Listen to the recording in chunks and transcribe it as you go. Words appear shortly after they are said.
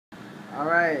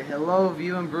Alright, hello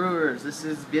viewing brewers. This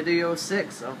is video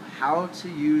 6 of how to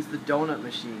use the donut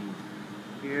machine.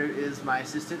 Here is my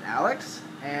assistant Alex,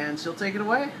 and she'll take it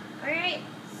away. Alright,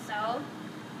 so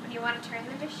when you want to turn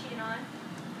the machine on,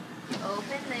 you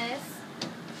open this,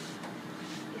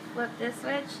 you flip this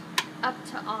switch up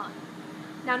to on.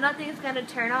 Now nothing's going to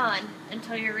turn on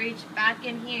until you reach back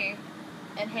in here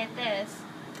and hit this,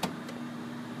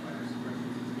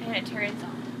 and it turns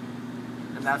on.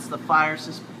 And that's the fire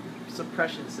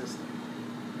suppression system.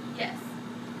 Yes.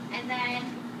 And then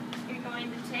you're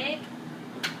going to take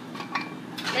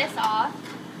this off,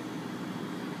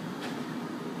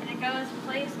 and it goes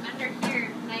placed under here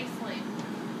nicely.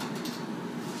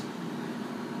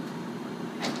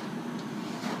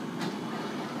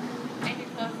 And you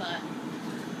close that.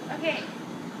 Okay,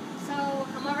 so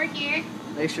come over here.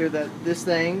 Make sure that this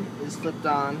thing is flipped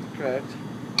on, correct?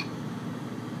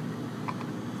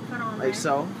 Put on Like there.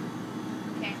 so.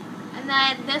 Okay. And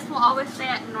then this will always stay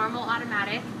at normal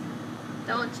automatic.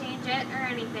 Don't change it or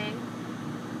anything.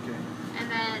 Okay.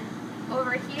 And then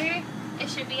over here, it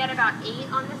should be at about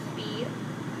 8 on the speed.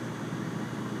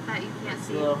 That you can't It's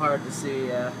see. a little hard to see,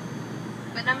 yeah.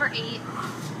 But number 8.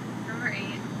 Number 8.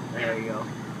 There you go.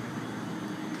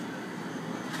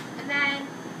 And then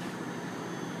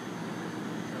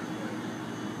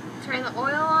turn the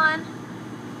oil on.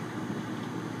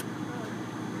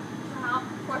 About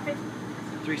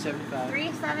 375.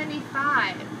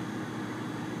 375.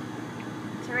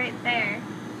 So right there.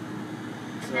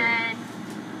 And So- then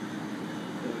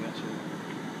There we got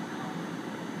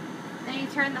you. you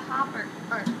turn the hopper.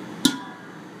 Or,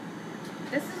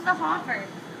 this is the hopper.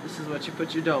 This is what you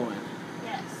put your dough in.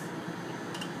 Yes.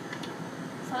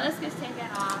 So this gets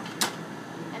taken off.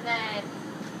 And then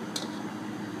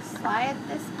slide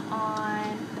this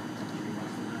on.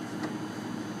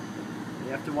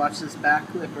 You have to watch this back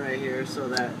clip right here so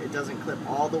that it doesn't clip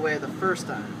all the way the first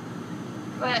time.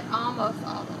 But almost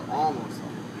all the way. Almost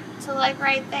all So like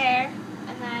right there.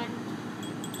 And then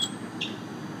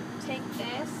take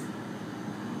this.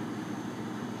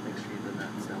 Make sure the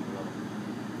nuts down below.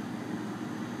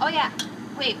 Oh yeah.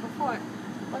 Wait, before.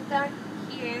 Look down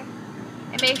here.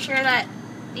 And make sure that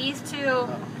these two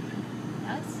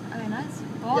nuts. Okay, nuts.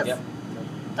 Bolts. Yep.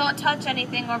 Don't touch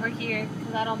anything over here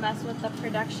because that'll mess with the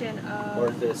production of. Or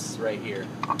this right here.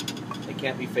 It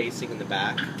can't be facing in the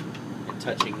back and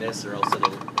touching this, or else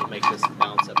it'll make this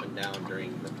bounce up and down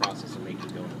during the process of making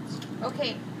donuts.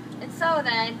 Okay, and so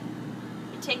then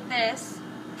you take this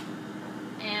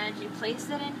and you place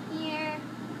it in here,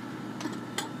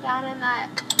 down in that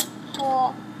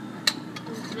hole,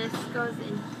 and this goes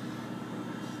in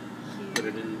Put here,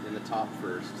 it in the top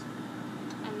first.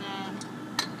 and then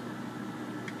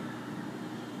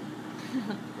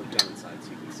Look down inside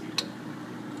so you can see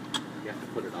that. You have to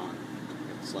put it on. You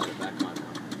have to slide it back on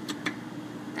now.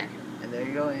 there. And there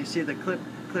you go. And you see the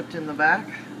clipped in the back?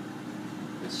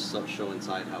 Just show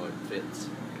inside how it fits.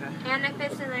 Okay. And it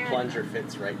fits in there. Plunger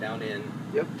fits right down in.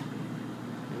 Yep.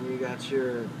 And you got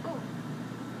your Oh.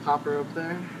 hopper up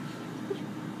there.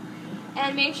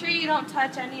 And make sure you don't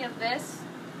touch any of this.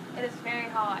 It is very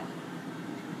hot.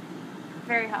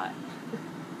 Very hot.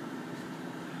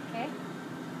 Okay?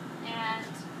 And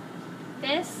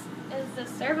this is the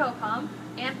servo pump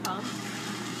and pump.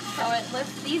 So it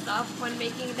lifts these up when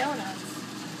making donuts.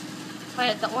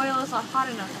 But the oil is not hot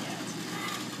enough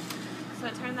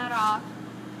yet. So turn that off.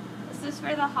 This is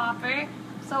for the hopper.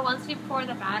 So once we pour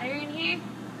the batter in here,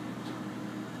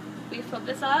 we flip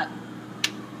this up.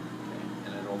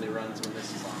 And it only runs when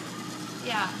this is on.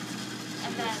 Yeah.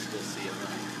 And then You'll see it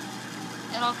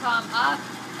running. it'll come up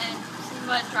and see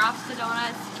what drops the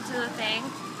donuts into the thing.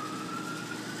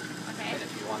 Okay. And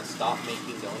if you want to stop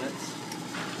making donuts,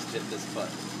 just hit this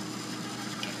button.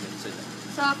 And sit down.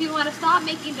 So if you want to stop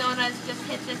making donuts, just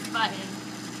hit this button.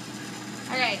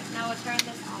 Alright, now we'll turn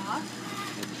this off.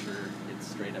 Make sure it's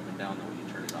straight up and down though when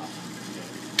you turn it off.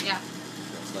 Okay. Yeah.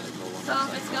 Just let it go one So more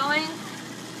if it's cycle. going,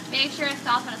 make sure it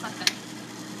stops when it's like this.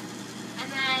 And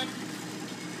then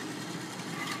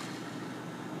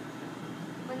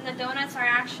when the donuts are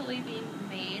actually being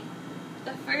made,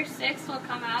 the first 6 will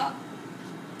come out.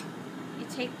 You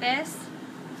take this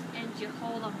and you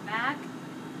hold them back,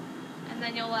 and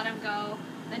then you'll let them go.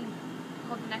 Then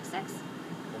hold the next 6.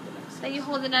 Hold the next Then you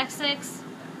hold the next 6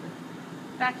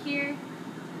 back here,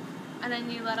 and then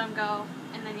you let them go,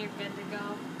 and then you're good to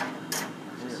go.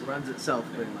 And it runs itself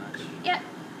pretty much. Yep,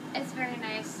 it's very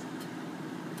nice.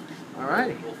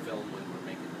 Alrighty. We'll film when we're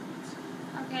making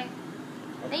donuts. Okay,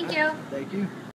 thank you. Thank you.